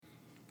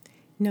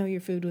Know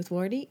Your Food with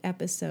Wardy,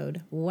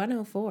 episode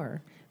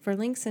 104. For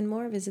links and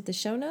more, visit the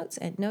show notes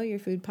at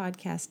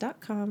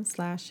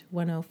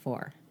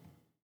knowyourfoodpodcast.com/104.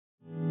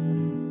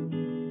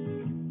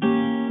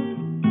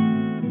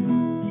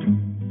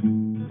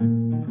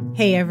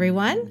 Hey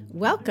everyone,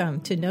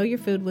 welcome to Know Your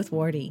Food with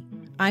Wardy.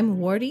 I'm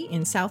Wardy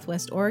in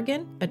Southwest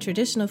Oregon, a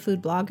traditional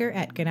food blogger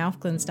at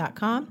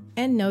gnaufglins.com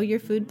and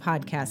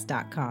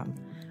knowyourfoodpodcast.com.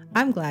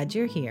 I'm glad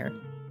you're here.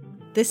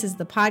 This is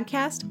the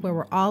podcast where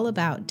we're all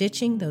about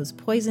ditching those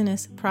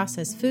poisonous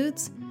processed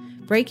foods,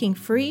 breaking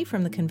free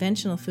from the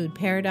conventional food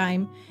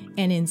paradigm,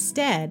 and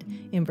instead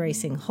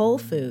embracing whole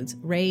foods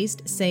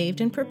raised, saved,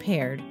 and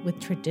prepared with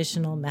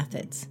traditional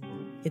methods.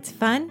 It's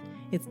fun,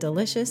 it's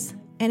delicious,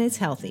 and it's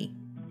healthy.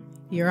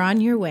 You're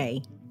on your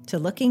way to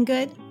looking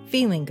good,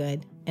 feeling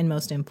good, and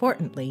most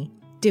importantly,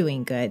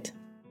 doing good.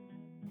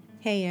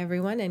 Hey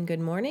everyone, and good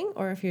morning,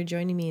 or if you're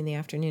joining me in the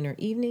afternoon or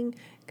evening,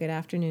 good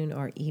afternoon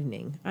or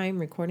evening. I'm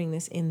recording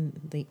this in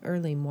the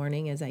early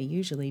morning as I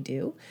usually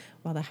do.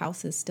 While the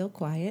house is still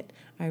quiet,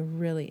 I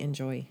really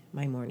enjoy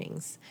my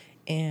mornings.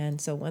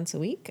 And so once a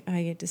week,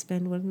 I get to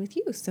spend one with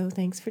you, so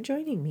thanks for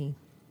joining me.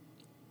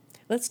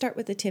 Let's start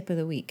with the tip of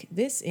the week.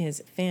 This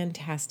is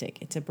fantastic.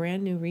 It's a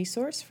brand new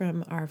resource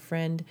from our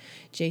friend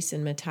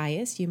Jason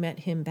Matthias. You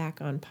met him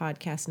back on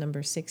podcast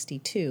number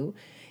 62.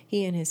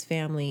 He and his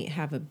family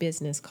have a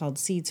business called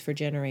Seeds for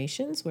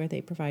Generations, where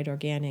they provide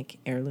organic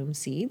heirloom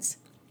seeds.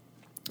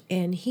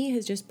 And he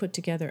has just put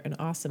together an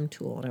awesome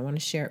tool, and I want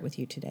to share it with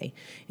you today.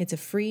 It's a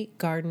free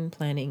garden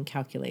planning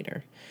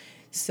calculator.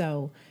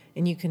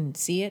 And you can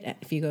see it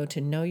if you go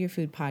to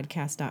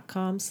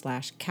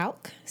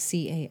knowyourfoodpodcast.com/calc,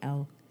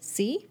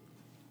 C-A-L-C.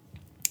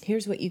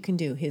 Here's what you can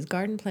do. His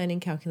garden planning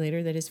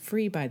calculator, that is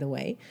free, by the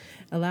way,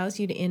 allows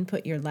you to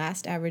input your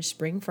last average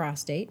spring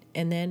frost date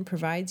and then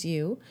provides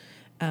you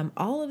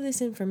all of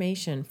this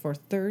information for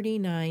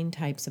 39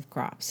 types of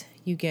crops.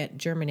 You get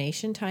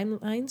germination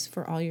timelines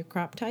for all your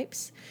crop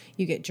types.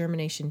 You get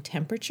germination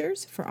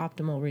temperatures for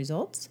optimal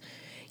results.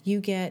 You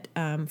get,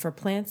 for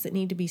plants that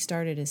need to be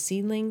started as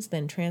seedlings,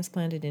 then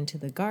transplanted into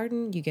the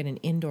garden, you get an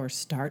indoor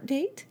start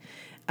date.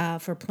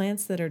 For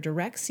plants that are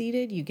direct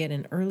seeded, you get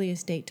an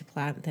earliest date to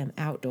plant them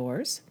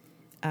outdoors.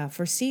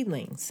 For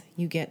seedlings,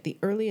 you get the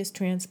earliest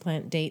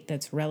transplant date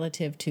that's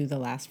relative to the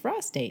last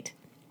frost date.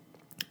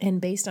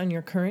 And based on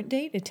your current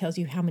date, it tells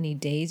you how many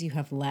days you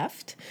have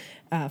left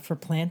for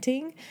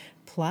planting.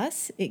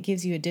 Plus, it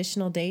gives you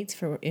additional dates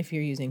for if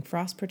you're using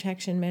frost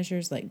protection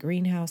measures like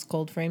greenhouse,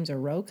 cold frames, or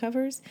row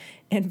covers.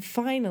 And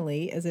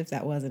finally, as if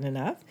that wasn't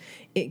enough,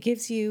 it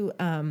gives you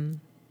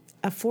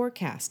a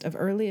forecast of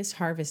earliest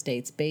harvest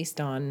dates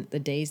based on the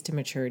days to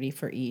maturity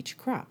for each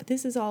crop.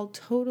 This is all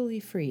totally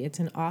free. It's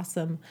an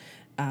awesome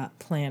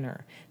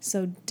planner.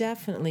 So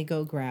definitely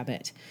go grab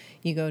it.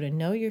 You go to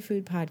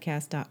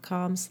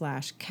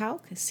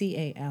knowyourfoodpodcast.com/calc,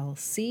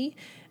 C-A-L-C.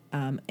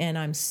 And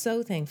I'm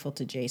so thankful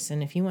to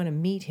Jason. If you want to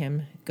meet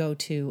him, go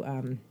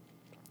to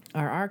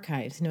our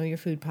archives,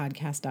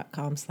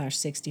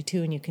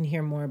 knowyourfoodpodcast.com/62, and you can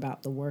hear more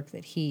about the work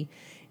that he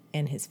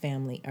and his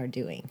family are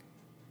doing.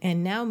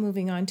 And now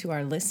moving on to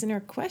our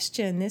listener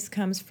question. This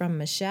comes from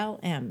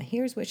Michelle M.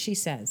 Here's what she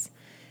says.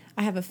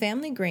 I have a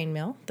family grain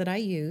mill that I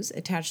use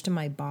attached to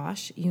my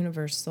Bosch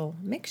Universal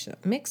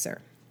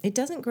mixer. It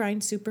doesn't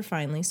grind super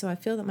finely, so I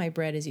feel that my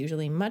bread is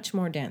usually much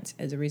more dense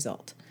as a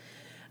result.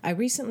 I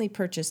recently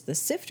purchased the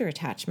sifter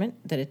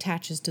attachment that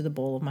attaches to the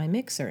bowl of my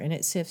mixer, and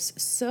it sifts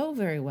so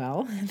very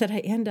well that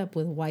I end up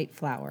with white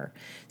flour.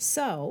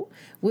 So,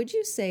 would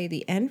you say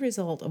the end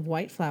result of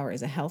white flour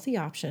is a healthy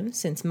option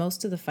since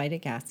most of the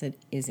phytic acid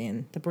is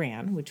in the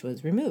bran, which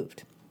was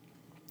removed?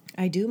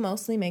 I do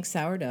mostly make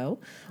sourdough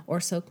or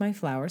soak my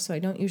flour, so I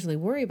don't usually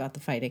worry about the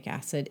phytic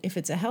acid. If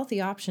it's a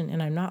healthy option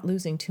and I'm not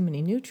losing too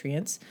many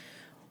nutrients,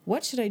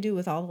 what should I do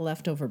with all the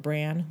leftover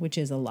bran, which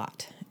is a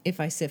lot? If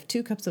I sift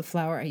 2 cups of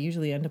flour, I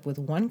usually end up with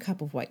 1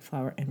 cup of white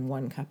flour and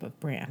 1 cup of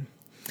bran.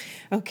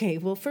 Okay,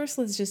 well, first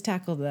let's just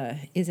tackle the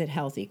is it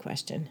healthy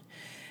question.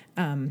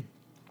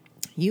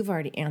 You've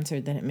already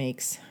answered that it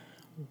makes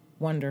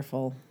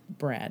wonderful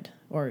bread,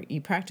 or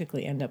you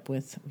practically end up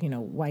with,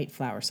 white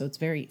flour. So it's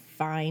very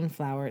fine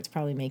flour. It's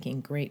probably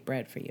making great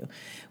bread for you.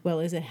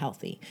 Well, is it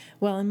healthy?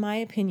 Well, in my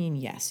opinion,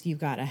 yes. You've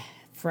got a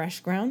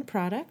fresh ground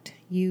product.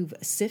 You've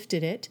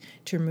sifted it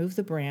to remove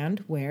the bran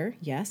where,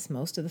 yes,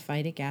 most of the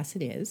phytic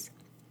acid is.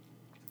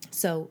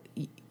 So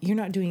you're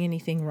not doing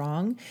anything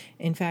wrong.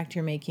 In fact,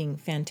 you're making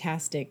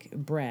fantastic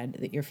bread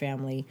that your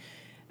family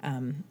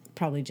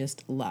probably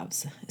just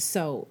loves.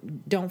 So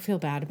don't feel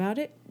bad about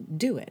it.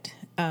 Do it.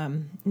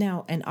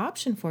 Now, an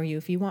option for you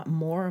if you want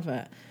more of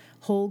a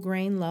whole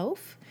grain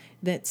loaf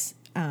that's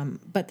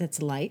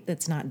light,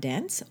 that's not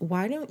dense,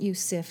 why don't you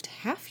sift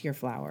half your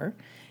flour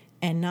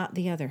and not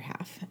the other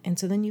half? And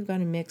so then you've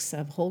got a mix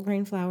of whole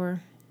grain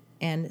flour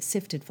and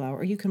sifted flour,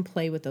 or you can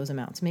play with those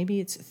amounts. Maybe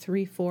it's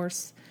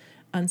 3/4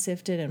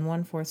 unsifted and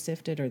 1/4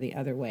 sifted, or the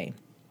other way.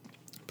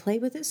 Play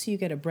with it so you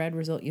get a bread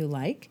result you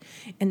like.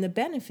 And the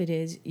benefit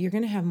is you're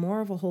going to have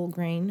more of a whole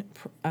grain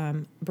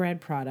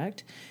bread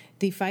product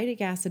The phytic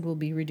acid will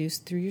be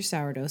reduced through your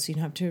sourdough, so you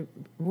don't have to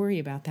worry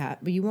about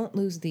that, but you won't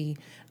lose the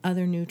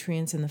other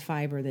nutrients and the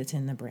fiber that's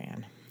in the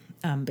bran.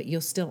 But you'll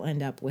still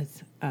end up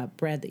with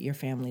bread that your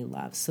family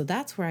loves. So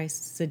that's where I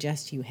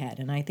suggest you head.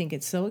 And I think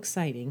it's so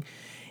exciting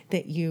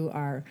that you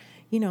are,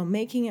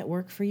 making it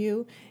work for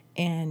you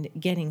and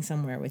getting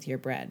somewhere with your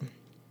bread.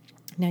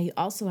 Now, you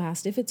also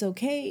asked if it's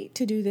okay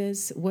to do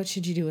this, what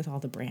should you do with all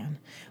the bran?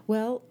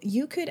 Well,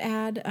 you could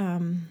add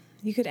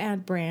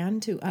bran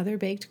to other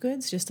baked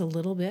goods, just a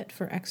little bit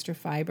for extra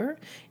fiber.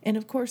 And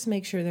of course,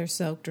 make sure they're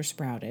soaked or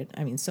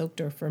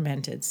soaked or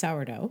fermented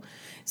sourdough,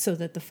 so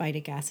that the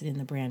phytic acid in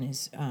the bran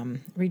is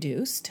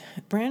reduced.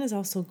 Bran is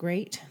also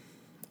great,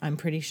 I'm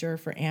pretty sure,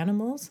 for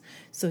animals.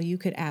 So you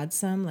could add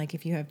some, like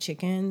if you have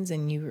chickens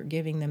and you were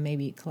giving them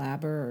maybe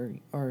clabber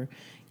or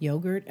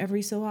yogurt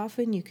every so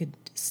often, you could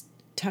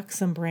soak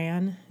some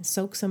bran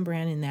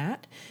in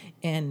that,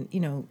 and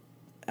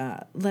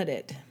let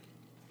it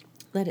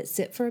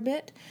sit for a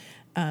bit,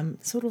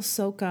 so it'll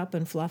soak up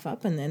and fluff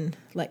up, and then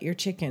let your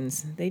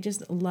chickens. They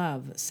just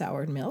love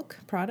soured milk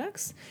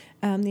products.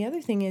 The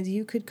other thing is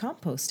you could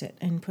compost it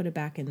and put it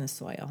back in the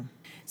soil.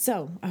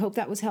 So I hope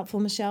that was helpful,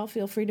 Michelle.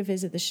 Feel free to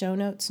visit the show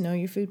notes,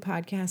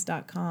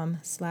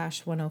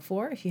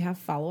 knowyourfoodpodcast.com/104 if you have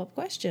follow-up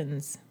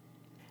questions.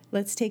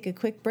 Let's take a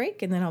quick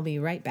break, and then I'll be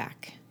right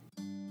back.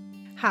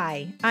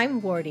 Hi,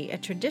 I'm Wardy, a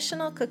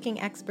traditional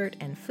cooking expert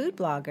and food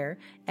blogger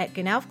at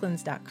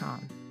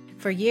gnaufglins.com.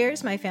 For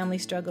years, my family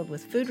struggled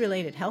with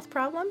food-related health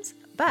problems,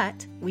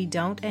 but we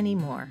don't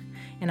anymore.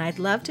 And I'd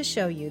love to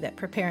show you that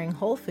preparing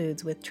whole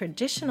foods with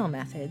traditional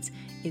methods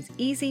is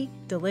easy,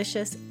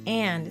 delicious,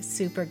 and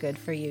super good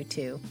for you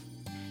too.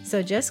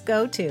 So just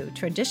go to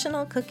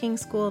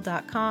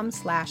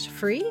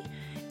traditionalcookingschool.com/free,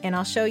 and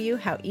I'll show you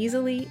how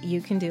easily you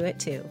can do it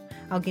too.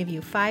 I'll give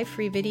you 5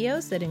 free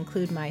videos that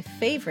include my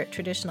favorite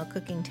traditional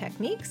cooking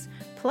techniques,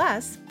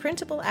 plus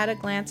printable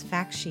at-a-glance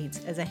fact sheets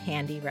as a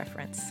handy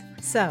reference.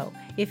 So,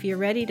 if you're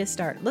ready to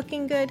start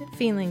looking good,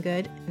 feeling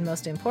good, and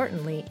most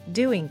importantly,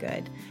 doing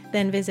good,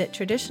 then visit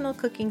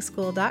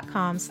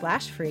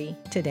traditionalcookingschool.com/free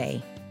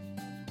today.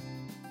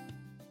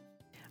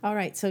 All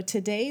right, so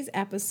today's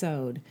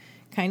episode,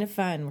 kind of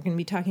fun. We're going to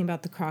be talking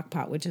about the crock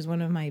pot, which is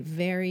one of my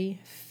very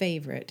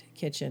favorite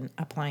kitchen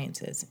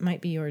appliances. It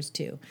might be yours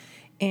too.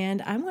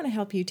 And I want to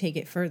help you take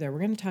it further. We're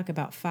going to talk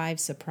about 5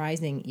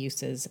 surprising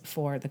uses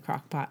for the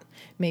crock pot.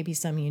 Maybe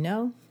some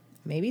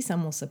maybe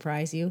some will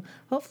surprise you.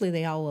 Hopefully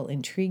they all will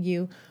intrigue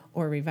you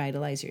or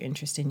revitalize your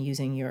interest in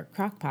using your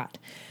crock pot.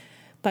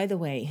 By the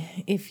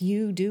way, if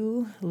you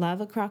do love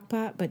a crock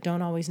pot but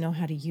don't always know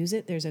how to use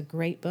it, there's a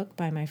great book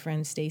by my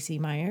friend Stacy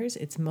Myers.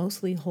 It's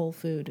mostly whole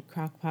food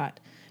crock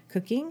pot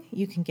cooking.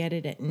 You can get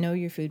it at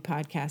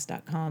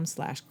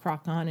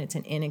knowyourfoodpodcast.com/crockon. It's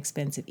an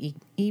inexpensive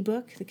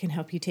ebook that can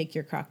help you take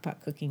your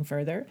crockpot cooking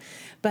further.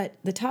 But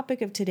the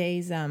topic of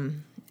today's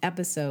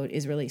episode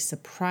is really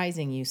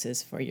surprising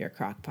uses for your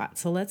crockpot.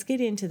 So let's get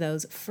into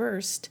those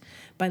first.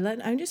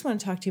 I just want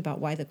to talk to you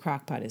about why the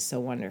crockpot is so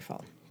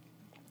wonderful.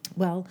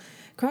 Well,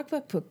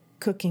 crockpot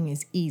cooking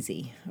is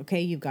easy.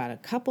 Okay, you've got a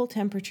couple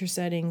temperature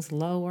settings,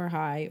 low or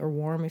high or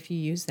warm if you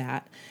use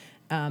that.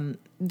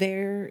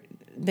 They're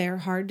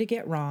hard to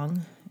get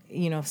wrong.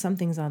 If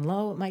something's on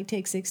low, it might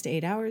take 6 to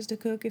 8 hours to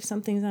cook. If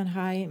something's on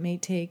high, it may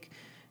take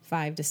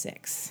 5 to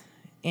 6.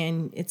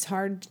 And it's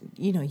hard,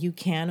 you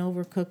can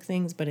overcook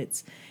things, but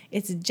it's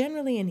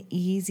generally an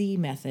easy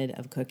method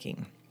of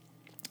cooking.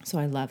 So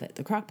I love it.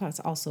 The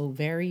crockpot's also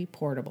very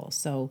portable.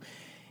 So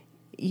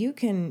you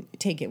can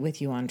take it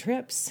with you on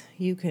trips.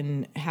 You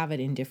can have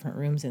it in different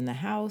rooms in the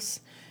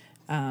house.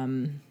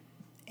 And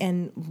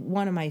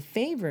one of my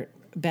favorite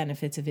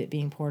benefits of it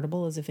being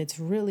portable is if it's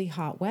really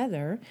hot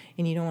weather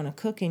and you don't want to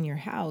cook in your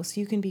house,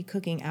 you can be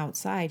cooking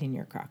outside in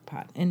your crock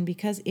pot. And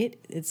because it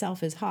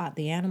itself is hot,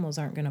 the animals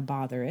aren't going to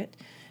bother it,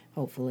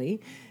 hopefully.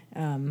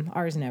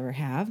 Ours never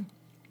have.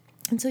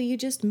 And so you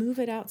just move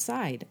it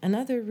outside.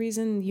 Another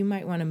reason you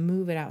might want to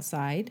move it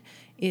outside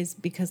is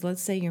because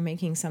let's say you're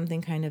making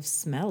something kind of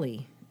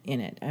smelly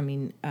in it. I'm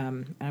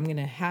going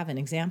to have an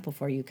example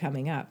for you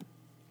coming up.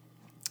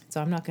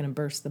 So I'm not going to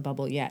burst the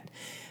bubble yet.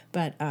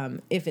 But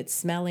if it's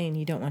smelly and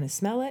you don't want to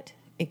smell it,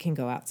 it can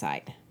go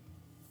outside.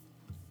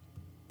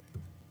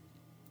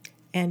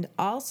 And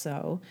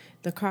also,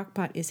 the crock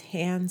pot is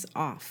hands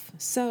off.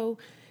 So,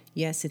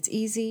 yes, it's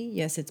easy.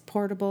 Yes, it's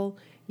portable.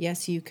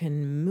 Yes, you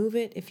can move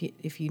it if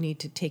you need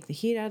to take the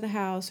heat out of the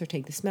house or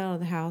take the smell out of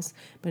the house.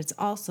 But it's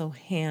also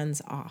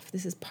hands off.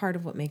 This is part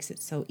of what makes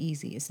it so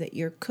easy, is that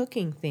you're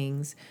cooking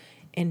things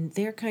and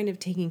they're kind of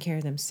taking care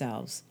of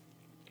themselves.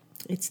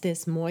 It's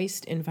this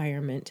moist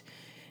environment.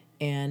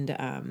 And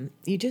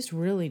you just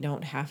really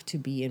don't have to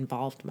be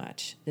involved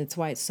much. That's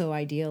why it's so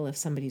ideal if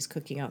somebody's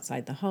working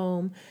outside the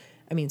home,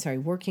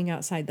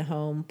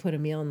 put a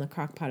meal in the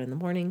crock pot in the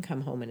morning,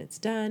 come home and it's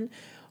done.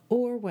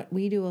 Or what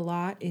we do a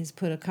lot is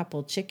put a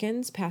couple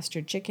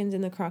pastured chickens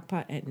in the crock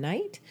pot at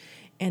night,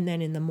 and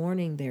then in the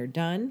morning they're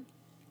done.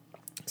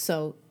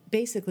 So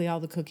basically all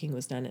the cooking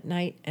was done at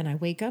night, and I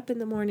wake up in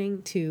the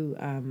morning to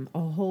a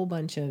whole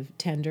bunch of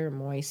tender,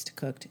 moist,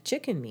 cooked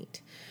chicken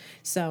meat.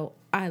 So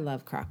I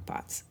love crock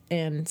pots.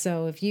 And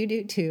so if you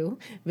do too,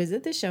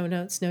 visit the show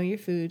notes,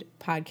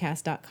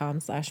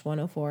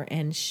 knowyourfoodpodcast.com/104,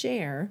 and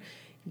share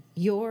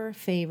your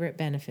favorite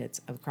benefits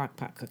of crock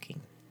pot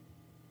cooking.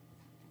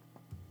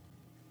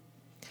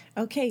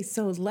 Okay,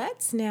 so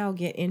let's now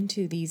get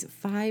into these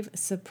 5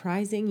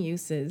 surprising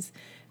uses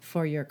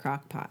for your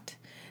crock pot.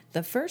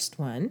 The first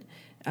one,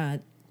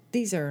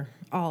 these are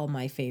all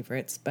my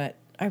favorites, but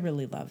I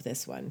really love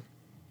this one.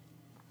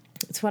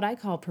 It's what I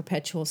call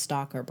perpetual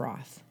stock or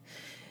broth.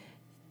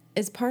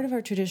 As part of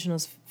our traditional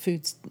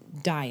foods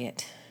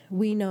diet,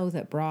 we know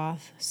that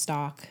broth,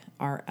 stock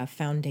are a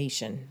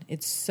foundation.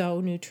 It's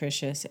so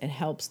nutritious. It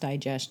helps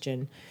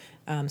digestion.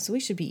 So we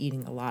should be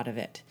eating a lot of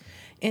it.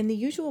 And the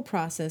usual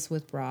process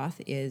with broth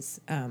is,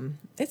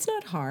 it's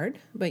not hard,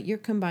 but you're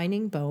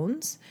combining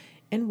bones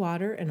and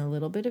water and a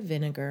little bit of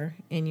vinegar,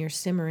 and you're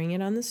simmering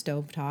it on the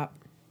stovetop.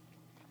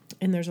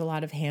 And there's a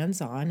lot of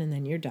hands-on, and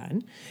then you're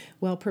done.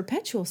 Well,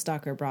 perpetual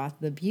stock or broth,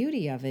 the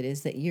beauty of it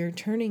is that you're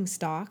turning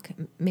stock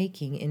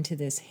making into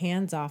this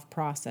hands-off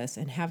process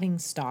and having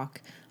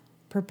stock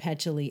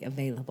perpetually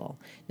available.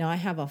 Now, I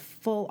have a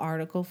full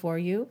article for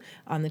you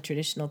on the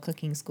Traditional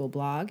Cooking School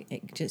blog.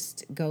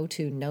 Just go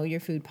to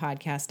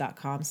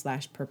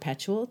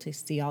knowyourfoodpodcast.com/perpetual to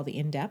see all the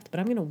in-depth, but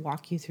I'm going to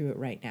walk you through it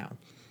right now.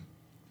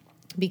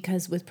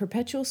 Because with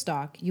perpetual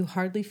stock, you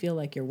hardly feel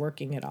like you're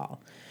working at all.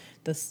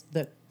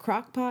 The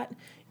crock pot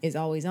is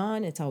always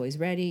on, it's always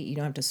ready. You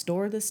don't have to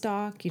store the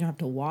stock, you don't have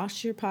to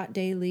wash your pot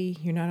daily,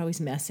 you're not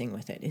always messing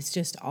with it. It's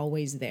just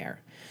always there.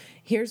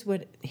 Here's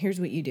what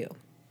you do.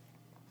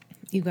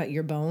 You've got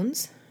your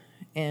bones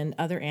and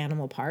other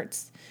animal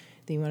parts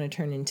that you want to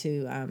turn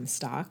into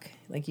stock.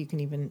 Like you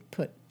can even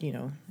put,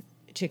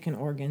 chicken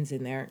organs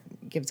in there.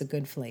 It gives a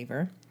good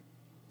flavor.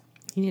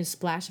 You need a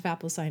splash of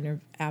apple cider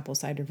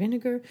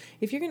vinegar.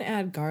 If you're going to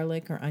add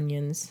garlic or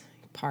onions,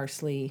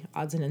 parsley,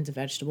 odds and ends of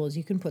vegetables,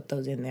 you can put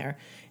those in there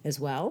as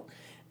well.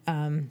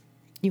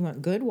 You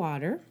want good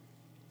water.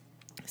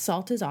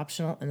 Salt is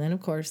optional. And then,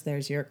 of course,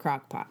 there's your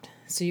crock pot.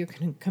 So you're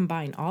going to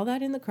combine all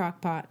that in the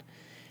crock pot.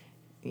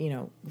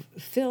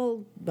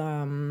 Fill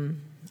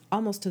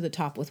almost to the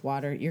top with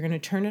water. You're going to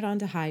turn it on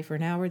to high for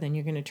an hour, then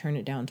you're going to turn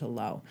it down to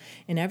low.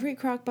 And every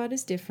crock pot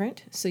is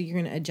different, so you're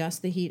going to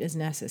adjust the heat as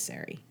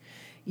necessary.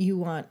 You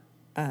want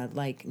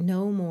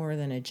no more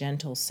than a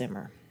gentle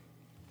simmer.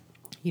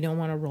 You don't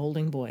want a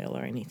rolling boil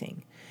or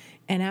anything.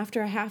 And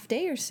after a half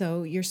day or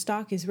so, your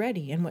stock is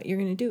ready. And what you're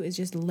going to do is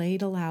just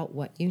ladle out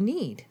what you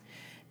need.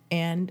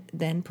 And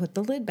then put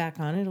the lid back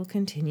on. It'll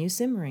continue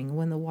simmering.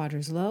 When the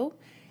water's low,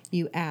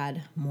 you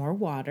add more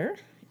water,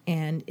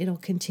 and it'll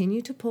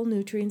continue to pull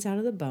nutrients out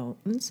of the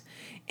bones.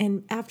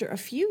 And after a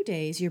few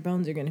days, your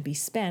bones are going to be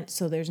spent,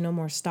 so there's no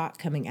more stock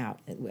coming out,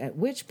 at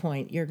which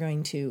point you're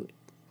going to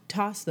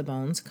toss the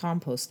bones,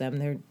 compost them.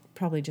 They're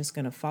probably just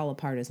going to fall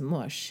apart as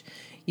mush.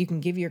 You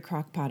can give your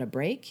crock pot a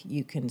break.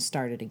 You can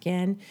start it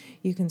again.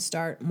 You can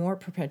start more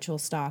perpetual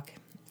stock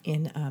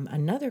in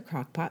another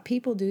crock pot.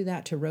 People do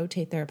that to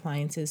rotate their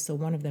appliances so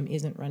one of them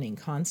isn't running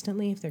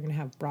constantly if they're going to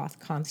have broth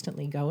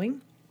constantly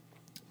going.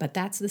 But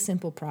that's the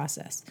simple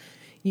process.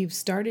 You've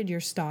started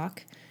your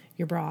stock,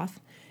 your broth,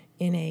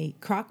 in a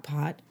crock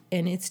pot,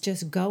 and it's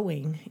just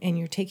going, and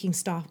you're taking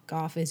stock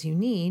off as you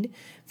need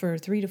for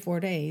 3 to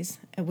 4 days,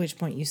 at which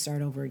point you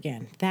start over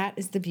again. That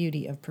is the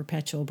beauty of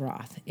perpetual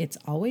broth. It's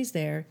always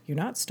there. You're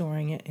not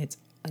storing it. It's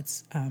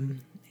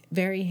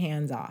very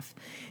hands-off.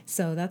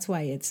 So that's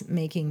why it's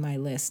making my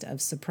list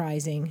of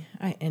surprising,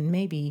 and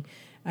maybe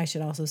I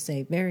should also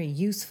say very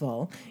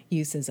useful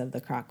uses of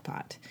the crock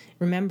pot.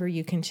 Remember,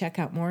 you can check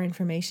out more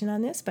information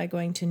on this by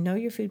going to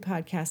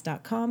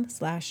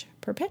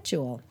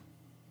knowyourfoodpodcast.com/perpetual.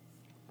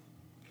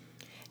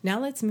 Now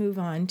let's move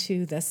on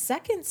to the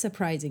second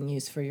surprising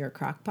use for your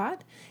crock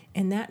pot,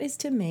 and that is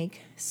to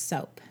make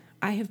soap.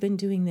 I have been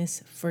doing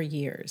this for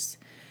years.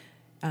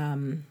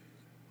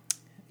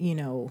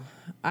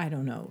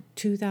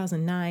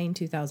 2009,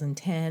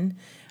 2010,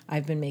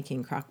 I've been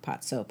making crock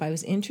pot soap. I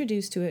was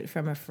introduced to it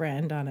from a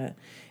friend on a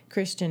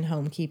Christian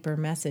Homekeeper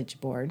message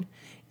board,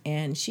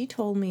 and she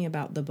told me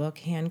about the book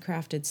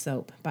Handcrafted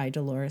Soap by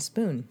Dolores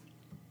Boone.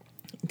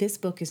 This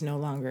book is no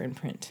longer in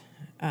print,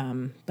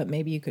 but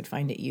maybe you could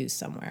find it used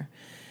somewhere.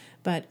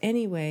 But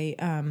anyway,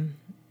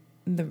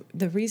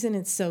 the reason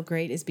it's so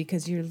great is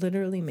because you're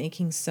literally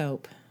making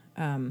soap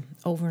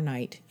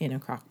overnight in a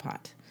crock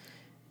pot.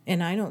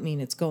 And I don't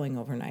mean it's going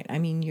overnight. I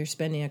mean you're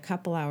spending a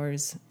couple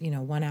hours,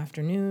 one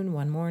afternoon,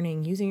 one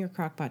morning, using your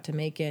crock pot to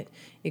make it.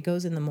 It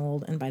goes in the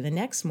mold, and by the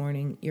next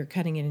morning, you're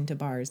cutting it into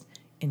bars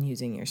and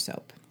using your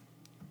soap.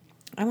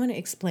 I want to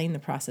explain the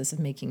process of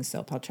making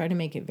soap. I'll try to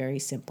make it very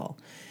simple.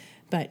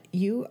 But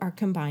you are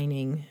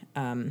combining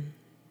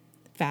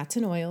fats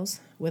and oils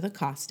with a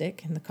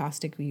caustic, and the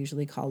caustic we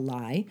usually call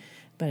lye,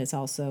 but it's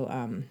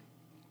also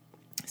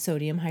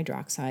sodium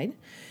hydroxide.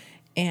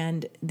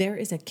 And there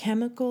is a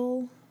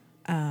chemical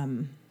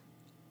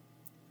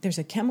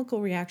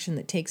reaction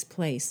that takes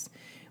place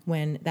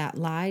when that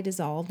lye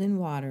dissolved in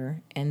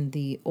water and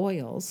the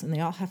oils, and they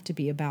all have to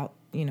be about,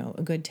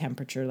 a good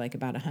temperature, like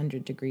about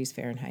 100 degrees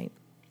Fahrenheit.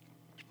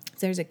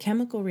 There's a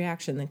chemical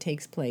reaction that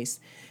takes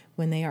place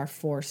when they are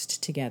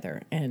forced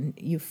together, and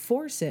you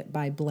force it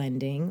by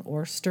blending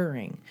or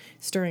stirring.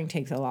 Stirring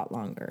takes a lot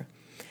longer.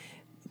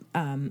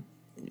 And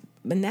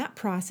that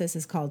process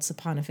is called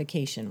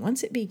saponification.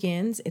 Once it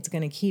begins, it's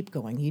going to keep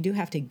going. You do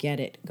have to get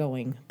it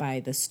going by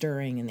the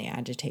stirring and the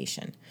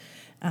agitation.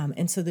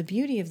 And so the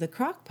beauty of the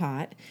crock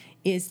pot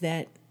is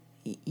that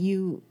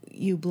you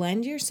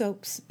blend your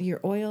soaps, your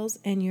oils,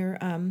 and your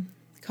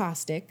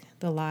caustic,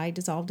 the lye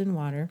dissolved in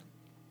water.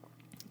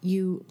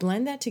 You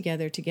blend that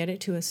together to get it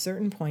to a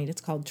certain point.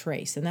 It's called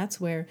trace, and that's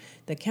where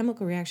the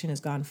chemical reaction has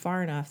gone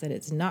far enough that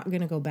it's not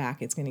going to go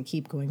back. It's going to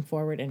keep going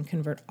forward and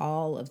convert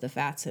all of the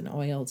fats and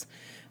oils,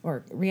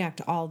 or react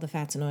to all the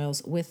fats and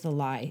oils with the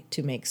lye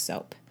to make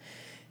soap.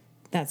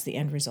 That's the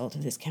end result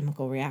of this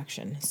chemical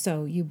reaction.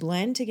 So you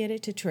blend to get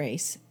it to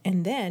trace,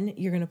 and then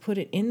you're going to put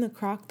it in the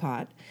crock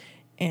pot,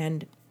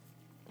 and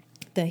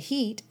the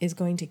heat is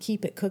going to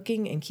keep it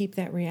cooking and keep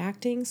that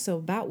reacting. So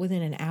about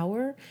within an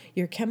hour,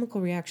 your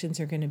chemical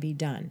reactions are going to be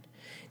done.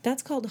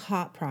 That's called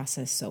hot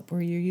process soap,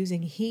 where you're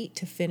using heat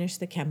to finish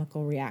the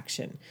chemical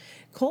reaction.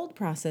 Cold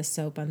process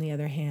soap, on the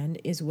other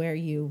hand, is where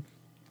you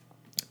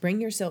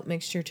bring your soap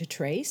mixture to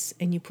trace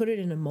and you put it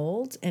in a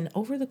mold, and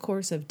over the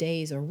course of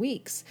days or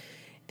weeks,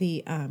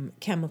 the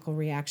chemical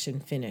reaction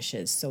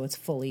finishes, so it's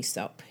fully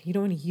soap. You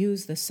don't want to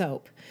use the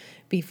soap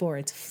before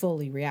it's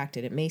fully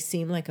reacted. It may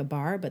seem like a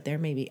bar, but there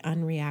may be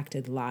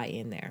unreacted lye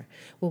in there.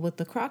 Well, with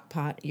the crock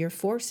pot, you're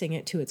forcing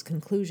it to its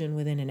conclusion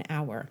within an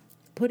hour.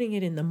 Putting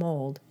it in the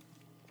mold,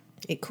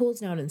 it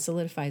cools down and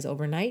solidifies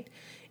overnight,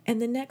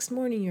 and the next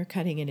morning you're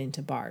cutting it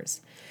into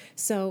bars.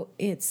 So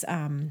it's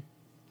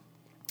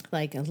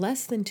like a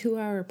less than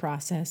 2-hour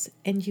process,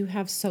 and you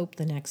have soap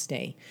the next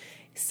day.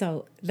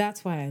 So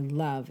that's why I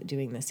love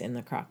doing this in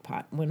the crock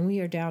pot. When we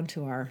are down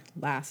to our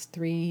last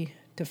 3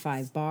 to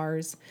 5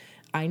 bars,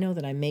 I know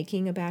that I'm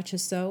making a batch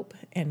of soap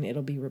and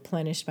it'll be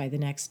replenished by the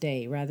next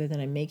day, rather than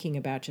I'm making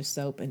a batch of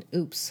soap and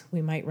oops,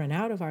 we might run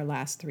out of our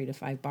last 3 to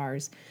 5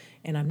 bars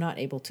and I'm not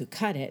able to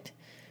cut it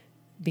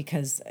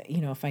because,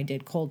 if I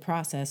did cold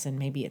process and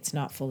maybe it's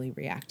not fully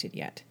reacted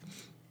yet.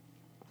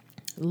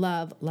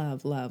 Love,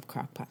 love, love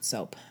crockpot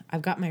soap.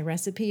 I've got my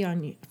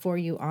recipe for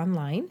you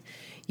online.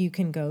 You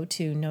can go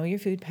to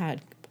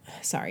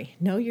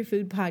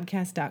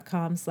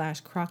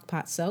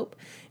knowyourfoodpodcast.com/crockpot soap.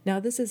 Now,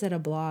 this is at a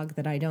blog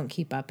that I don't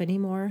keep up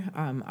anymore,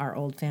 our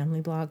old family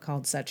blog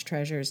called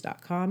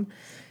suchtreasures.com.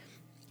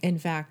 In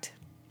fact,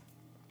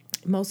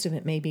 most of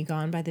it may be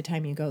gone by the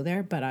time you go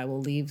there, but I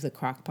will leave the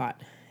crockpot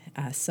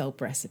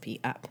soap recipe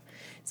up.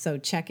 So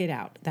check it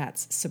out.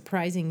 That's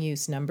surprising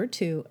use number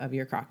 2 of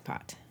your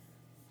crockpot.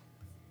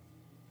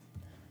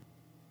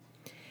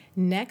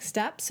 Next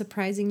up,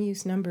 surprising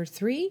use number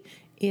 3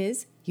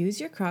 is use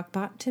your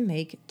crockpot to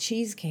make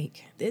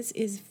cheesecake. This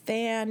is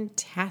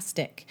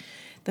fantastic.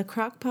 The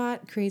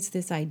crockpot creates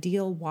this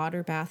ideal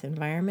water bath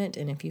environment,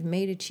 and if you've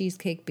made a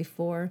cheesecake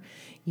before,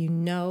 you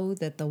know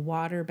that the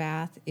water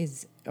bath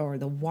or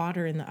the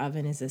water in the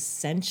oven is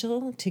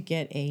essential to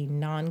get a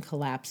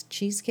non-collapsed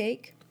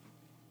cheesecake.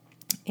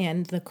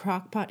 And the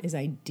crockpot is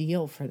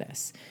ideal for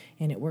this,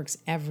 and it works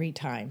every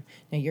time.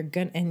 Now you're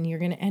gonna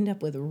end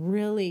up with a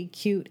really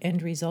cute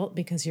end result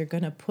because you're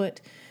gonna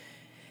put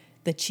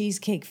the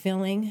cheesecake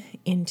filling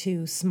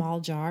into small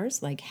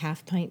jars, like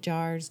half-pint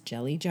jars,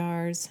 jelly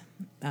jars.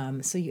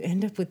 So you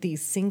end up with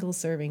these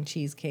single-serving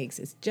cheesecakes.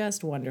 It's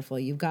just wonderful.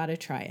 You've got to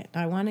try it.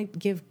 I want to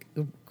give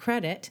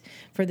credit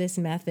for this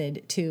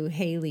method to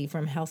Haley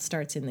from Health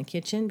Starts in the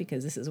Kitchen,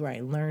 because this is where I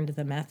learned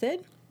the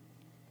method.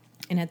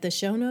 And at the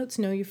show notes,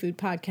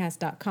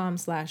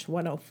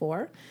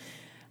 knowyourfoodpodcast.com/104,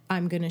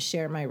 I'm going to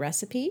share my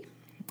recipe.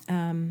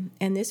 And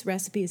this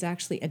recipe is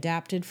actually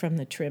adapted from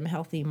the Trim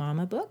Healthy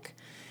Mama book.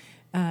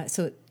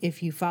 So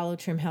if you follow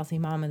Trim Healthy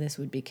Mama, this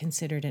would be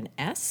considered an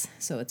S.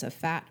 So it's a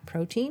fat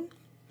protein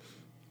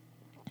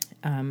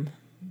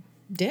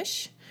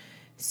dish.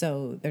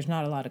 So there's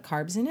not a lot of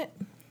carbs in it.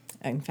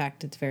 In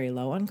fact, it's very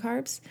low on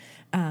carbs.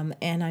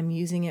 And I'm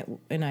using it,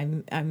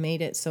 and I've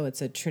made it so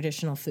it's a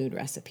traditional food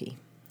recipe.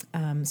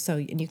 So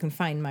you can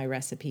find my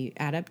recipe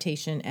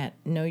adaptation at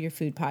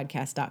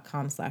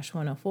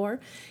knowyourfoodpodcast.com/104.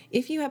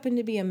 If you happen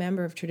to be a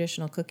member of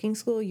Traditional Cooking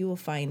School, you will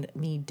find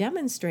me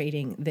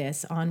demonstrating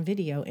this on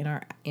video in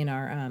our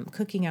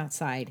Cooking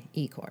Outside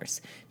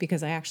e-course,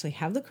 because I actually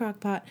have the crock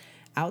pot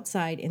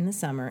outside in the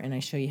summer, and I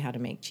show you how to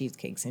make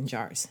cheesecakes in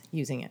jars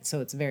using it. So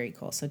it's very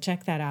cool. So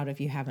check that out if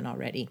you haven't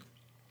already.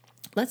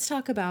 Let's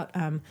talk about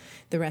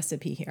the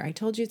recipe here. I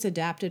told you it's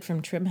adapted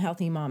from Trim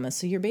Healthy Mama.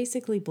 So you're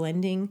basically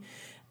blending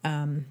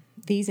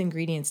these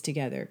ingredients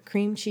together: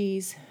 cream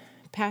cheese,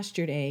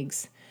 pastured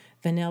eggs,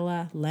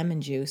 vanilla, lemon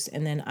juice,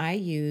 and then I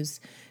use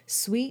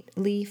Sweet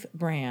Leaf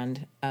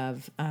brand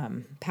of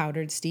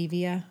powdered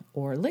stevia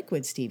or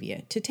liquid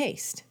stevia to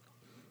taste.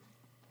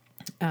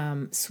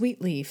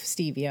 Sweet Leaf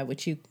stevia,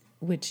 which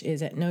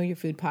is at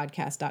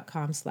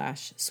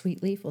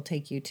knowyourfoodpodcast.com/sweetleaf, will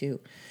take you to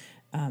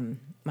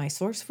my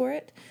source for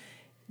it.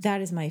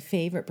 That is my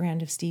favorite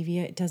brand of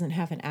stevia. It doesn't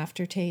have an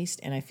aftertaste,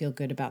 and I feel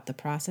good about the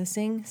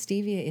processing.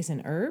 Stevia is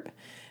an herb.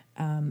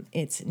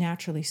 It's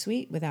naturally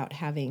sweet without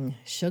having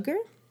sugar.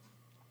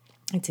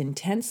 It's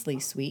intensely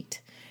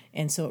sweet,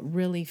 and so it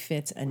really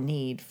fits a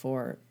need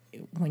for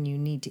when you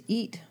need to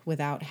eat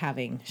without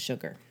having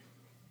sugar.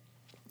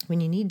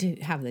 When you need to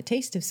have the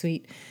taste of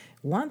sweet,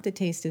 want the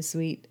taste of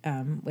sweet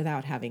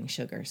without having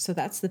sugar. So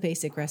that's the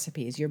basic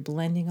recipe, is you're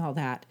blending all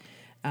that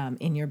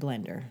in your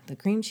blender. The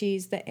cream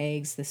cheese, the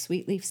eggs, the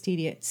sweet leaf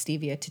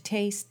stevia to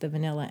taste, the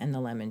vanilla, and the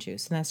lemon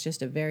juice. And that's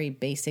just a very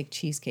basic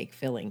cheesecake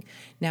filling.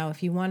 Now,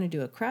 if you want to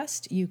do a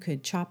crust, you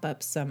could chop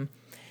up some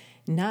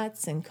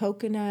nuts and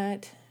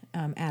coconut,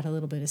 add a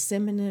little bit of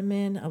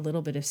cinnamon, a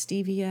little bit of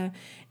stevia,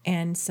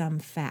 and some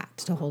fat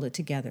to hold it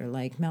together,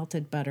 like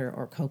melted butter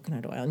or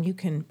coconut oil. And you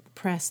can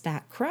press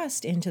that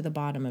crust into the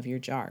bottom of your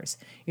jars.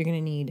 You're going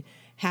to need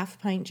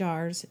half-pint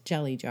jars,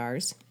 jelly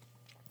jars.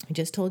 I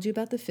just told you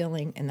about the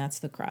filling, and that's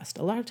the crust.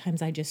 A lot of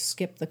times I just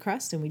skip the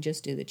crust and we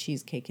just do the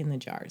cheesecake in the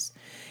jars.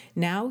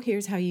 Now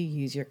here's how you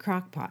use your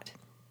crock pot.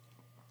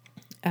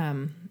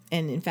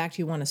 And in fact,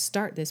 you want to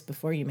start this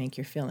before you make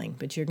your filling,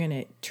 but you're going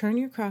to turn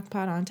your crock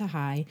pot on to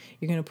high.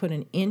 You're going to put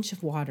an inch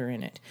of water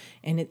in it,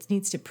 and it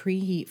needs to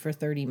preheat for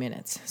 30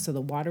 minutes. So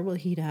the water will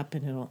heat up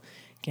and it'll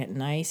get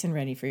nice and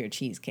ready for your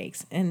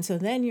cheesecakes. And so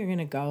then you're going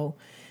to go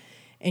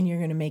and you're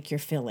going to make your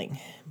filling.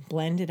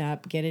 Blend it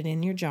up, get it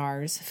in your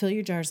jars. Fill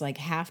your jars like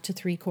half to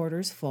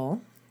 3/4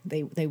 full.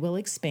 They will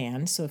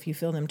expand, so if you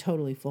fill them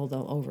totally full,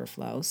 they'll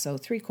overflow. So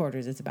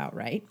 3/4 is about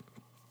right.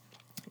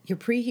 Your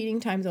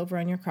preheating time's over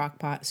on your crock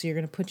pot, so you're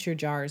going to put your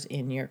jars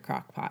in your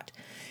crock pot.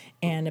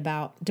 And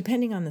about,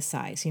 depending on the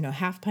size,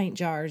 half-pint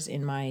jars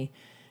in my,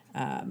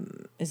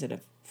 is it a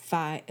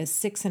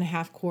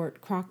 6.5 quart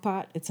crock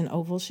pot? It's an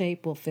oval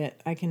shape.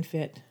 I can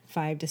fit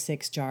 5 to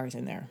 6 jars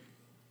in there,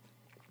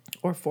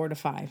 or 4 to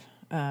 5.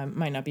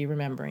 Might not be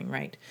remembering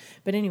right.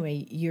 But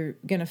anyway, you're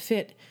going to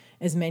fit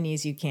as many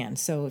as you can.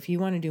 So if you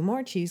want to do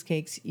more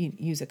cheesecakes, you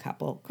use a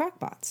couple crock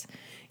pots.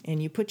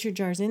 And you put your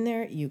jars in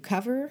there, you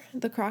cover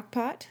the crock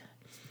pot.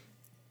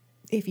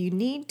 If you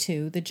need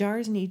to,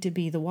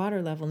 the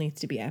water level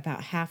needs to be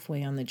about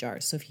halfway on the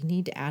jars. So if you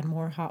need to add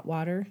more hot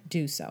water,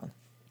 do so.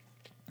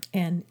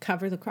 And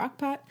cover the crock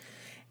pot,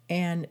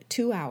 and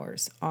 2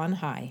 hours on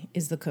high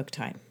is the cook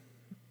time.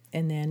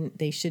 And then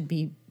they should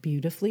be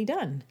beautifully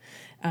done.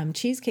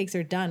 Cheesecakes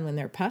are done when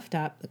they're puffed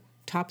up, the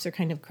tops are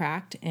kind of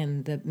cracked,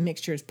 and the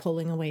mixture is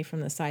pulling away from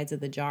the sides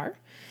of the jar.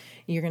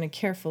 You're going to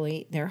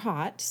carefully, they're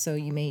hot, so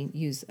you may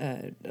use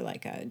a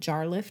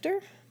jar lifter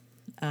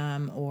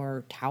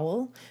or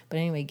towel. But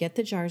anyway, get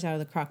the jars out of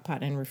the crock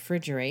pot and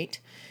refrigerate.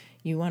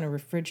 You want to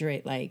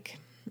refrigerate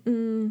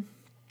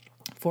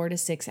 4 to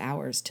 6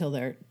 hours till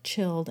they're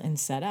chilled and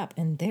set up.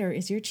 And there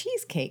is your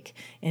cheesecake.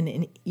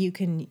 And you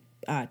can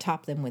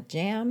top them with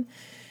jam.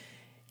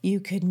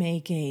 You could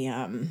make a,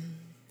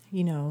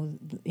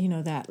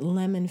 that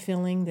lemon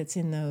filling that's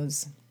in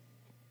those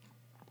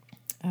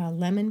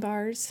lemon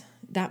bars.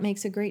 That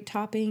makes a great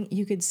topping.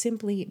 You could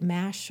simply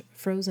mash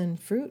frozen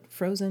fruit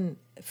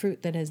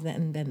that has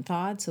then been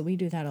thawed. So we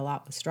do that a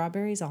lot with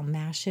strawberries. I'll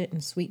mash it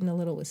and sweeten a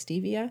little with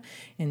stevia,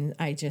 and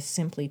I just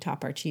simply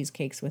top our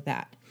cheesecakes with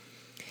that.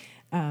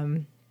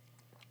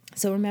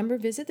 So remember,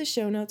 visit the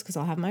show notes because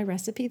I'll have my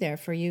recipe there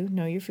for you,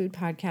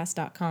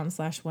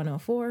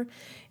 knowyourfoodpodcast.com/104.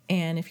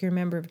 And if you're a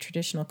member of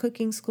Traditional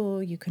Cooking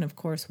School, you can, of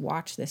course,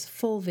 watch this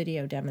full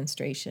video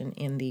demonstration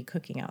in the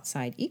Cooking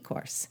Outside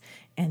e-course.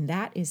 And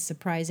that is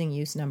surprising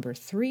use number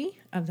 3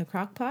 of the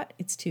crock pot.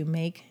 It's to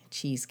make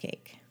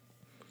cheesecake.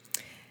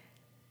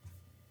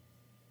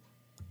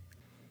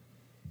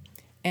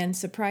 And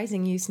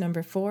surprising use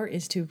number 4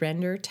 is to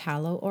render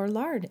tallow or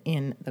lard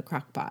in the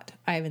crock pot.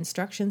 I have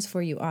instructions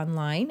for you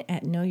online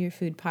at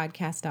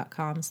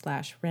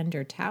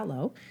knowyourfoodpodcast.com/render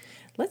tallow.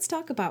 Let's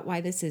talk about why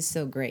this is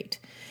so great.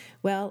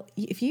 Well,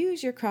 if you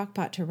use your crock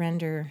pot to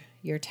render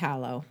your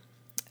tallow,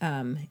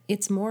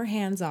 it's more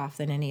hands-off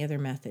than any other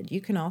method. You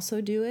can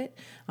also do it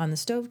on the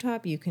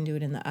stovetop. You can do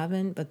it in the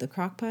oven, but the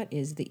crock pot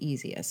is the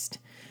easiest.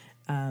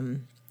 So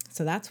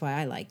that's why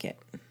I like it,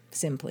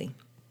 simply.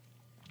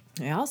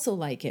 I also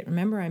like it.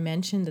 Remember I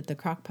mentioned that the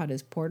crock pot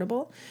is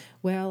portable?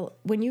 Well,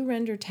 when you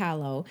render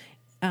tallow,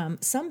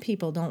 some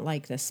people don't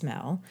like the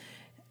smell,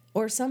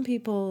 or some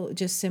people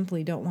just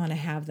simply don't want to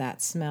have that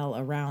smell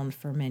around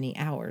for many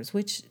hours,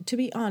 which, to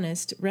be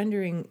honest,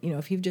 rendering,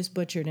 if you've just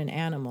butchered an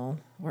animal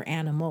or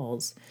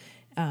animals,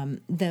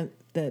 the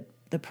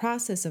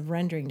process of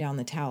rendering down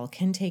the tallow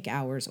can take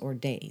hours or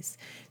days.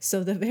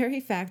 So the very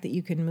fact that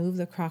you can move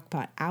the crock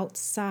pot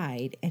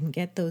outside and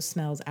get those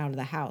smells out of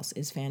the house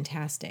is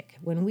fantastic.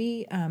 When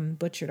we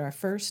butchered our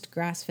first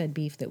grass-fed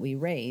beef that we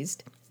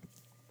raised,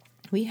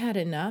 we had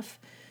enough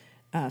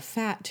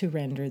fat to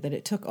render that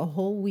it took a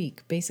whole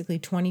week, basically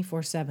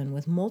 24/7,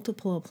 with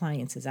multiple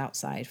appliances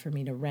outside for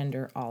me to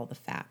render all the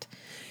fat.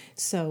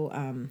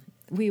 So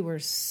we were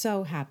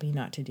so happy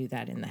not to do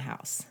that in the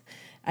house.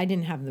 I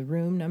didn't have the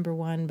room, number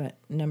one, but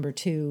number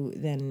two,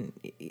 then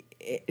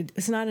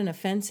it's not an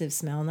offensive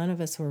smell. None of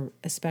us were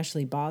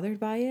especially bothered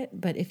by it,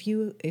 but if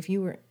you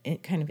were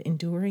kind of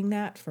enduring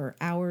that for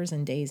hours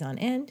and days on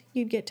end,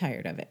 you'd get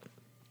tired of it.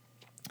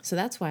 So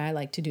that's why I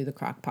like to do the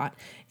crock pot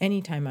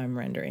anytime I'm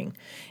rendering.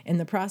 And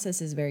the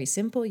process is very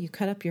simple. You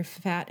cut up your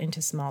fat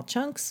into small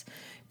chunks,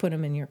 put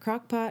them in your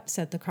crock pot,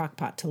 set the crock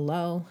pot to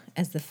low.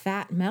 As the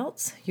fat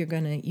melts, you're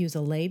going to use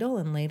a ladle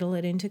and ladle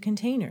it into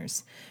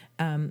containers.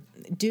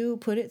 Do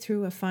put it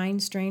through a fine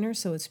strainer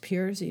so it's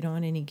pure, so you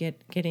don't want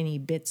get any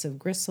bits of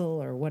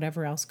gristle or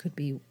whatever else could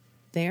be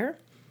there.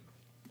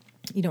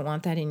 You don't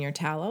want that in your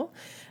tallow.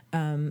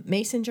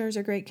 Mason jars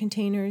are great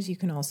containers. You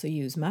can also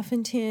use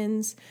muffin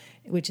tins,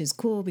 which is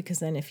cool because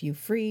then if you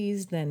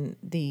freeze, then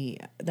the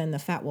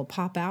fat will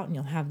pop out and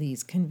you'll have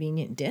these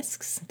convenient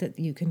discs that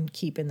you can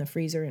keep in the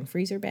freezer in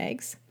freezer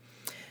bags,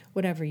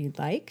 whatever you'd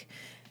like.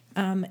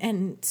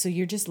 And so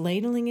you're just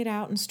ladling it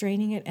out and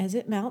straining it as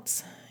it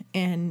melts.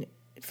 And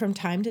from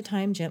time to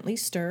time, gently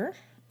stir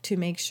to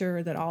make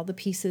sure that all the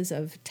pieces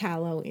of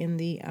tallow in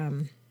the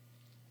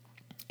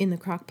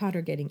crock pot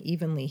are getting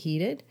evenly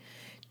heated.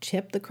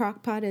 Chip the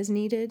crock pot as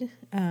needed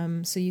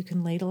so you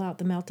can ladle out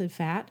the melted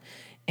fat.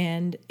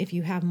 And if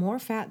you have more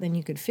fat than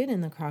you could fit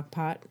in the crock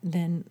pot,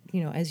 then,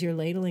 as you're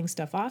ladling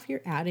stuff off,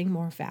 you're adding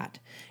more fat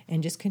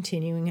and just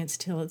continuing it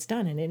till it's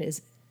done. And it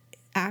is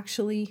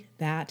actually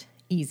that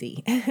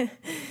easy.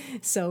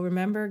 So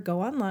remember,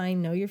 go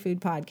online,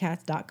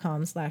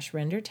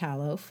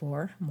 knowyourfoodpodcast.com/rendertallow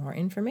for more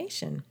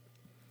information.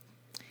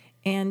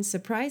 And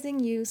surprising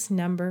use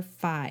number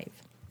 5.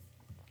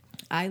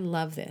 I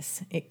love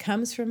this. It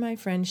comes from my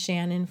friend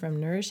Shannon from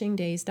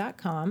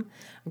nourishingdays.com.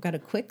 I've got a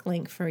quick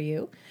link for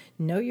you,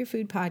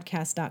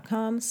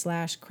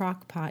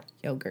 knowyourfoodpodcast.com/crockpot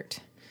yogurt.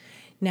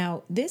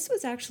 Now, this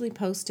was actually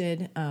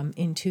posted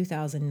in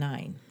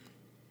 2009.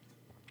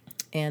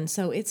 And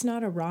so it's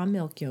not a raw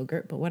milk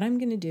yogurt, but what I'm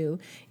going to do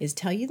is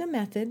tell you the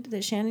method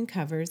that Shannon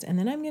covers, and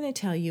then I'm going to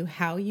tell you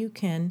how you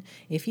can,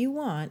 if you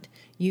want,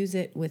 use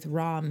it with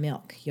raw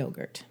milk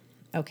yogurt.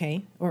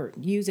 Okay, or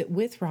use it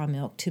with raw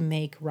milk to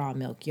make raw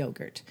milk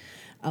yogurt.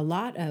 A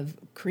lot of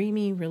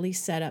creamy, really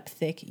set up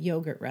thick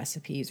yogurt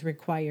recipes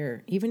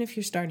require, even if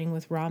you're starting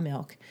with raw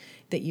milk,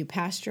 that you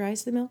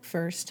pasteurize the milk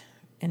first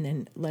and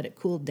then let it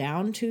cool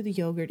down to the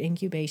yogurt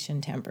incubation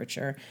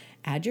temperature,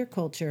 add your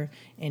culture,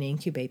 and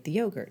incubate the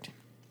yogurt.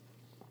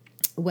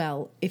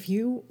 Well, if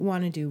you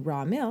want to do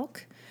raw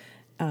milk,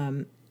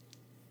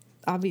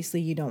 obviously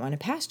you don't want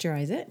to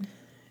pasteurize it.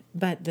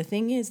 But the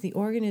thing is, the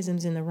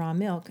organisms in the raw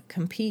milk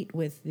compete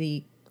with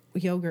the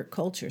yogurt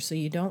culture, so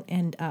you don't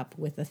end up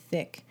with a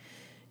thick,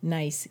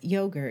 nice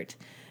yogurt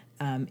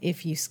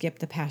if you skip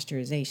the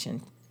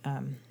pasteurization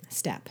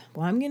step.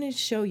 Well, I'm going to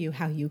show you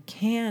how you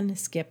can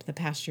skip the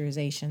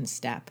pasteurization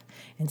step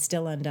and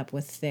still end up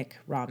with thick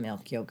raw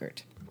milk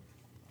yogurt.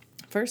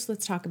 First,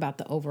 let's talk about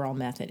the overall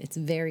method. It's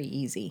very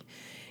easy.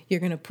 You're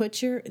going to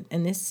put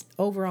and this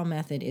overall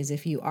method is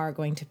if you are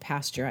going to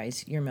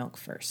pasteurize your milk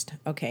first,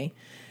 okay?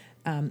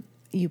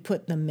 You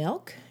put the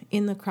milk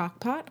in the crock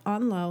pot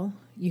on low.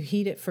 You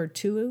heat it for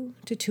 2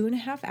 to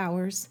 2.5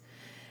 hours.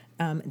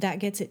 That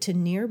gets it to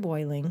near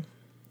boiling.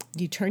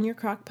 You turn your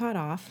crock pot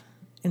off,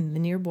 and the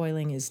near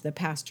boiling is the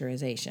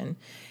pasteurization.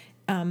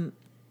 And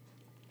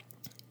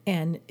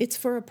it's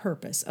for a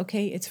purpose,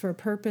 okay? It's for a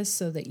purpose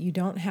so that you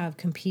don't have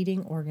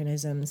competing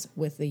organisms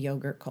with the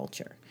yogurt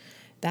culture.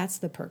 That's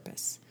the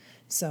purpose.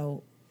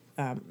 So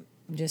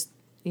just,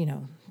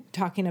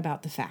 talking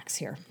about the facts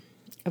here.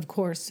 Of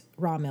course,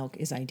 raw milk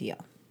is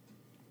ideal.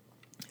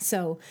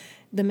 So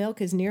the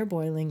milk is near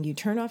boiling. You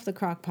turn off the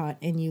crock pot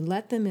and you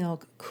let the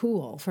milk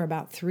cool for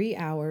about 3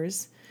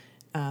 hours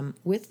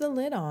with the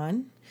lid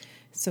on.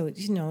 So,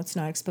 it's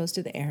not exposed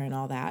to the air and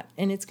all that.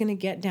 And it's going to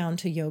get down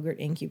to yogurt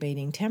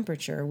incubating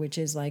temperature, which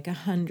is like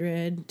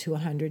 100 to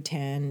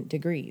 110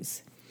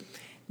 degrees.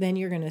 Then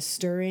you're going to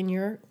stir in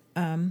your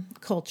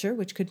culture,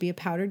 which could be a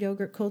powdered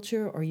yogurt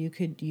culture, or you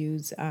could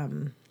use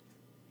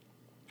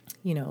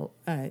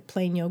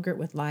plain yogurt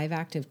with live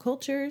active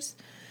cultures.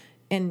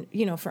 And,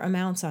 for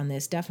amounts on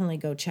this, definitely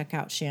go check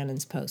out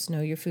Shannon's post,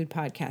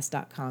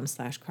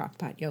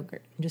 knowyourfoodpodcast.com/crockpot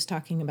yogurt. I'm just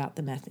talking about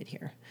the method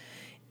here.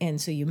 And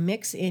so you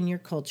mix in your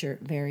culture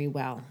very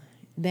well.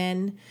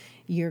 Then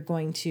you're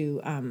going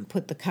to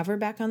put the cover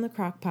back on the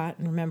crock pot.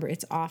 And remember,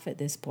 it's off at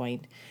this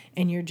point.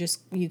 And you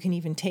can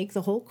even take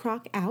the whole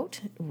crock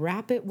out,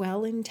 wrap it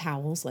well in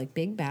towels, like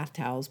big bath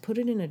towels, put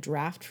it in a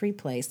draft-free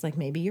place, like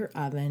maybe your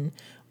oven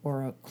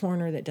or a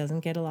corner that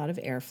doesn't get a lot of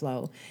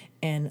airflow,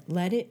 and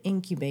let it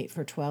incubate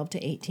for 12 to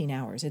 18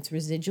 hours. Its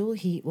residual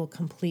heat will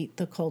complete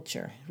the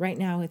culture. Right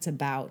now, it's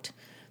about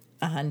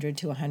 100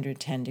 to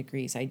 110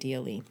 degrees,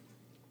 ideally.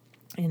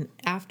 And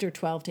after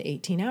 12 to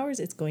 18 hours,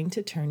 it's going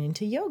to turn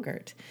into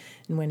yogurt.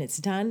 And when it's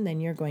done, then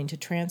you're going to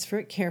transfer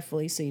it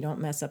carefully so you don't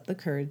mess up the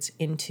curds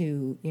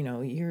into,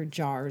 your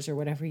jars or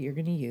whatever you're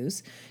going to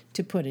use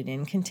to put it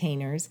in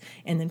containers,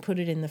 and then put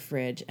it in the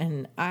fridge.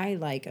 And I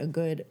like a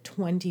good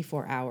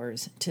 24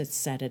 hours to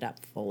set it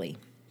up fully.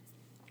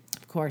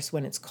 Of course,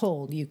 when it's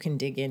cold, you can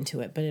dig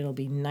into it, but it'll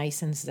be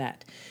nice and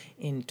set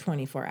in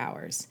 24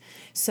 hours.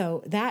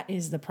 So that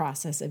is the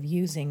process of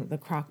using the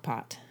crock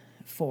pot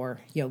for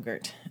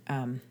yogurt.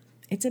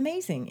 It's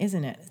amazing,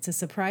 isn't it? It's a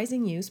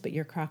surprising use, but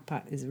your crock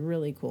pot is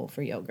really cool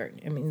for yogurt.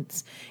 I mean,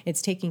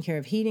 it's taking care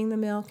of heating the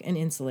milk and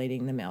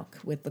insulating the milk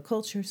with the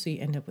culture, so you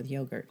end up with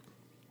yogurt.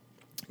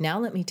 Now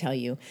let me tell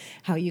you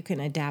how you can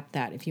adapt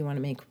that if you want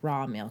to make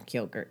raw milk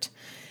yogurt.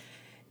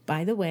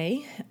 By the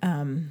way,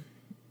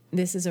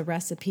 this is a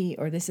recipe,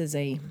 or this is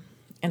an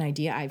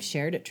idea I've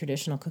shared at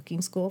Traditional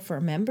Cooking School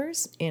for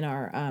members in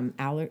our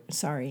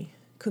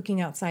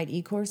Cooking Outside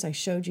e-course. I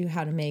showed you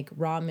how to make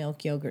raw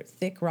milk yogurt,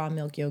 thick raw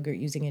milk yogurt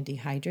using a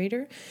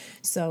dehydrator.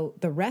 So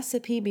the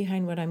recipe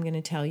behind what I'm going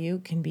to tell you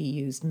can be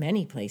used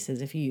many places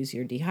if you use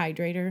your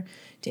dehydrator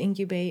to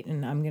incubate,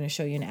 and I'm going to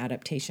show you an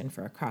adaptation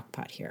for a crock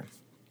pot here.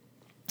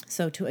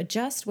 So to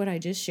adjust what I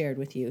just shared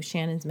with you,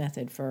 Shannon's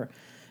method for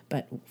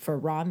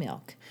raw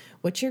milk,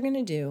 what you're going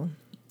to do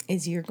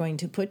is you're going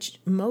to put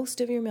most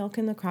of your milk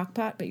in the crock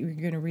pot, but you're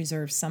going to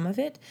reserve some of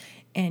it,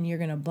 and you're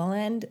going to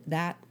blend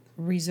that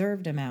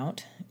reserved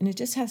amount, and it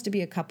just has to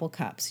be a couple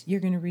cups. You're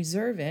going to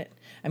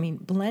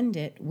blend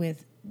it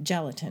with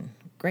gelatin,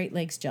 Great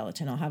Lakes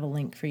gelatin. I'll have a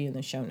link for you in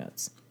the show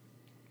notes.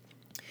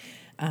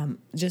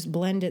 Just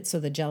blend it so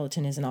the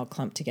gelatin isn't all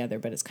clumped together,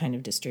 but it's kind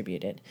of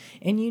distributed.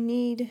 And you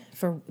need,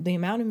 for the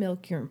amount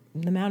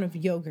of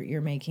yogurt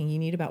you're making, you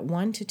need about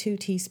 1 to 2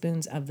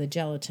 teaspoons of the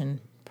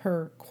gelatin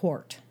per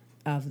quart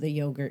of the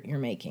yogurt you're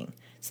making.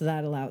 So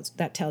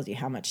that tells you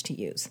how much to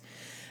use.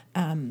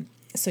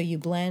 So you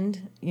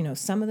blend,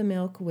 some of the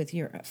milk with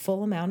your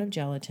full amount of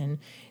gelatin.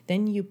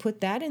 Then you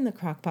put that in the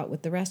crock pot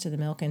with the rest of the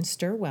milk and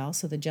stir well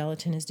so the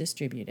gelatin is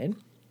distributed.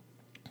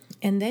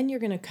 And then you're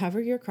going to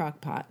cover your crock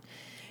pot,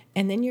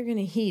 and then you're going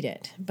to heat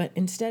it. But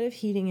instead of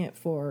heating it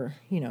for,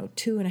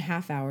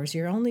 2.5 hours,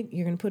 you're going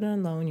to put it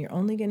on low, and you're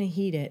only going to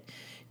heat it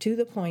to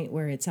the point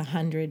where it's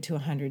 100 to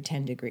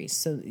 110 degrees.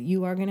 So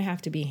you are going to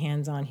have to be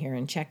hands-on here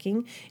and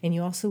checking. And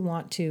you also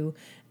want to,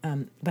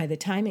 by the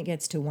time it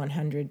gets to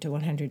 100 to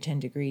 110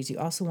 degrees, you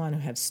also want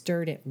to have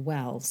stirred it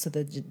well so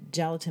the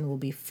gelatin will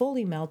be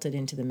fully melted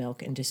into the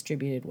milk and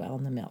distributed well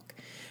in the milk.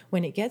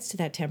 When it gets to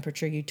that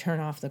temperature, you turn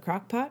off the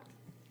crock pot.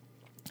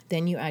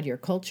 Then you add your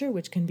culture,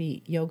 which can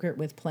be yogurt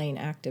with plain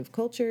active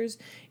cultures.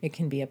 It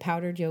can be a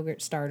powdered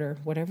yogurt starter,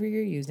 whatever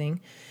you're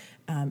using.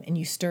 And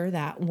you stir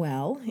that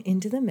well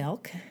into the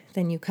milk.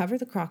 Then you cover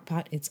the crock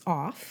pot. It's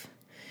off.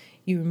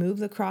 You remove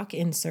the crock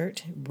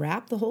insert,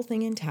 wrap the whole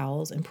thing in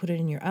towels, and put it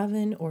in your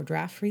oven or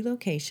draft-free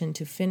location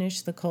to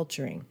finish the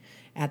culturing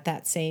at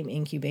that same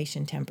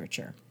incubation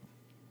temperature.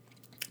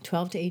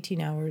 12 to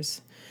 18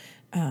 hours,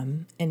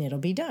 and it'll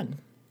be done.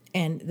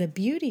 And the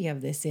beauty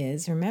of this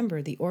is,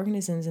 remember, the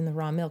organisms in the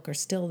raw milk are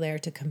still there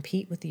to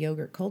compete with the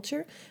yogurt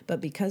culture, but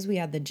because we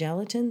add the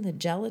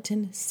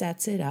gelatin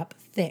sets it up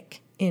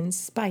thick in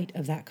spite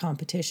of that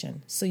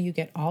competition. So you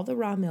get all the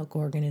raw milk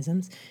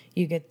organisms,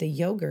 you get the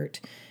yogurt,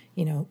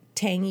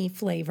 tangy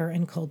flavor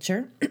and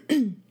culture,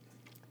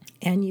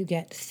 and you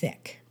get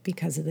thick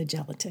because of the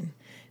gelatin.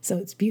 So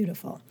it's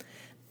beautiful.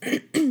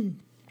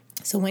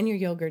 So when your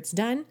yogurt's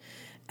done,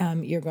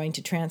 you're going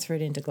to transfer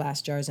it into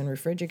glass jars and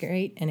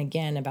refrigerate. And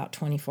again, about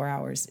 24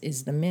 hours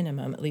is the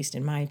minimum, at least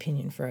in my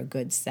opinion, for a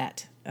good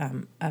set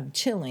of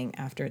chilling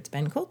after it's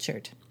been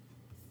cultured.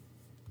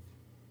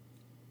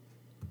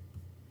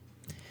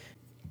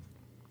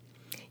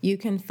 You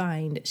can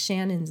find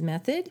Shannon's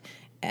method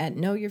at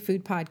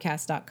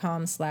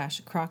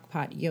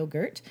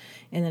knowyourfoodpodcast.com/crockpotyogurt.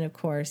 And then, of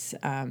course,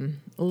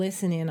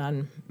 listen in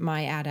on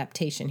my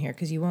adaptation here,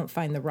 because you won't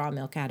find the raw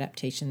milk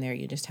adaptation there.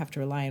 You just have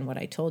to rely on what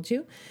I told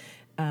you.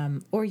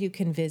 Or you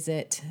can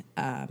visit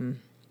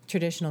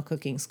Traditional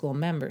Cooking School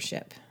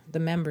membership, the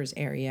members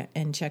area,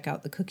 and check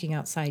out the Cooking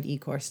Outside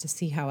e-course to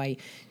see how I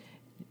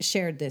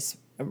shared this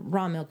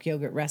raw milk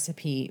yogurt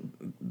recipe,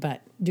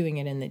 but doing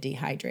it in the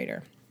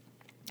dehydrator.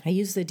 I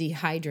use the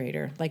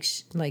dehydrator,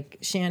 like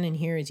Shannon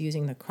here is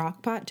using the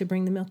crock pot to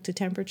bring the milk to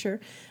temperature.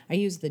 I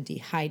use the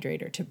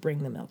dehydrator to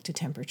bring the milk to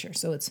temperature.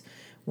 So it's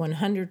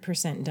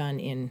 100% done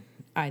in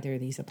either of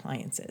these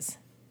appliances.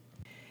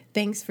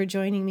 Thanks for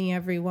joining me,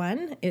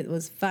 everyone. It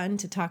was fun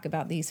to talk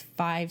about these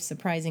 5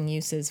 surprising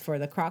uses for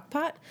the crock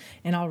pot,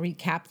 and I'll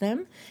recap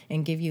them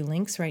and give you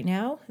links right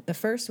now. The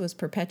first was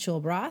perpetual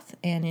broth,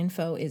 and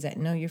info is at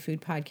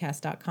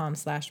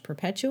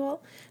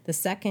knowyourfoodpodcast.com/perpetual. The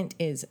second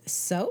is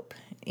soap.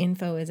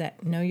 Info is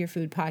at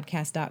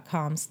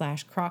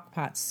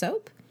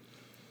knowyourfoodpodcast.com/crockpotsoap.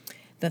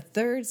 The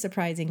third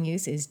surprising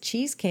use is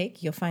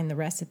cheesecake. You'll find the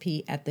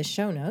recipe at the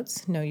show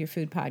notes,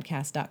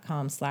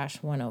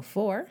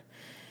 knowyourfoodpodcast.com/104.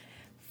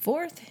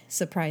 Fourth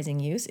surprising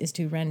use is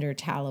to render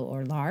tallow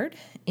or lard.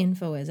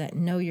 Info is at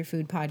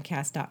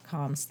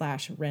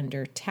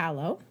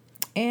knowyourfoodpodcast.com/render-tallow.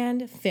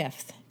 And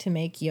fifth, to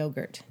make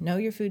yogurt.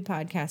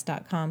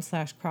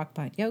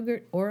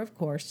 knowyourfoodpodcast.com/crockpotyogurt, or of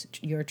course,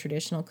 your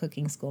Traditional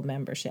Cooking School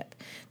membership.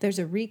 There's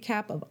a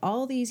recap of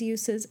all these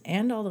uses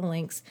and all the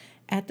links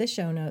at the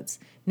show notes,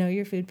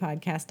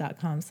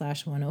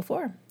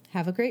 knowyourfoodpodcast.com/104.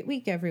 Have a great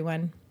week,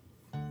 everyone.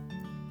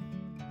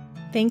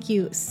 Thank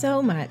you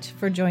so much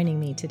for joining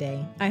me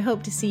today. I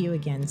hope to see you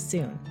again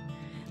soon.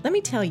 Let me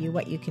tell you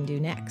what you can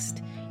do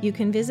next. You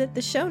can visit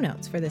the show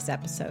notes for this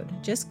episode.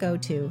 Just go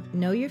to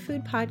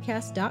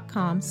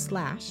knowyourfoodpodcast.com/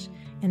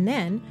 And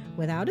then,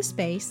 without a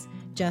space,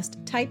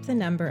 just type the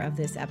number of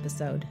this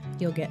episode.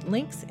 You'll get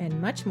links and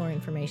much more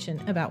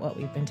information about what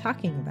we've been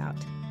talking about.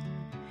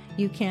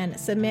 You can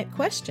submit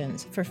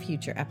questions for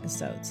future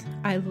episodes.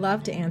 I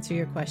love to answer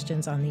your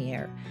questions on the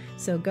air.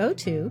 So go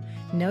to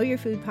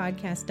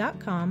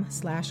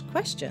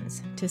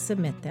knowyourfoodpodcast.com/questions to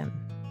submit them.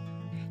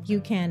 You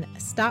can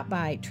stop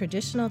by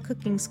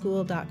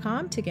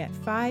traditionalcookingschool.com to get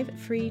 5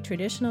 free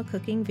traditional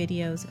cooking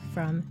videos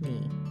from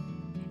me.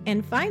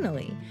 And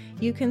finally,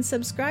 you can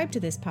subscribe to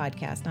this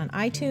podcast on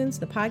iTunes,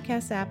 the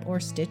podcast app, or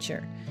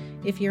Stitcher.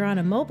 If you're on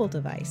a mobile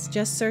device,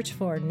 just search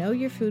for Know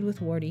Your Food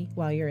with Wardee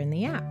while you're in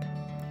the app.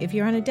 If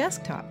you're on a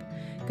desktop,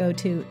 go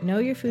to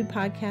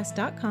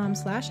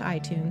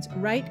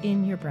knowyourfoodpodcast.com/iTunes right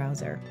in your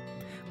browser.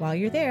 While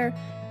you're there,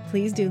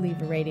 please do leave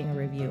a rating or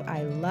review.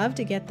 I love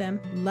to get them,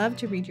 love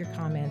to read your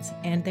comments,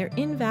 and they're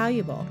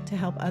invaluable to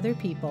help other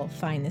people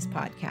find this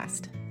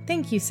podcast.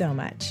 Thank you so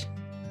much.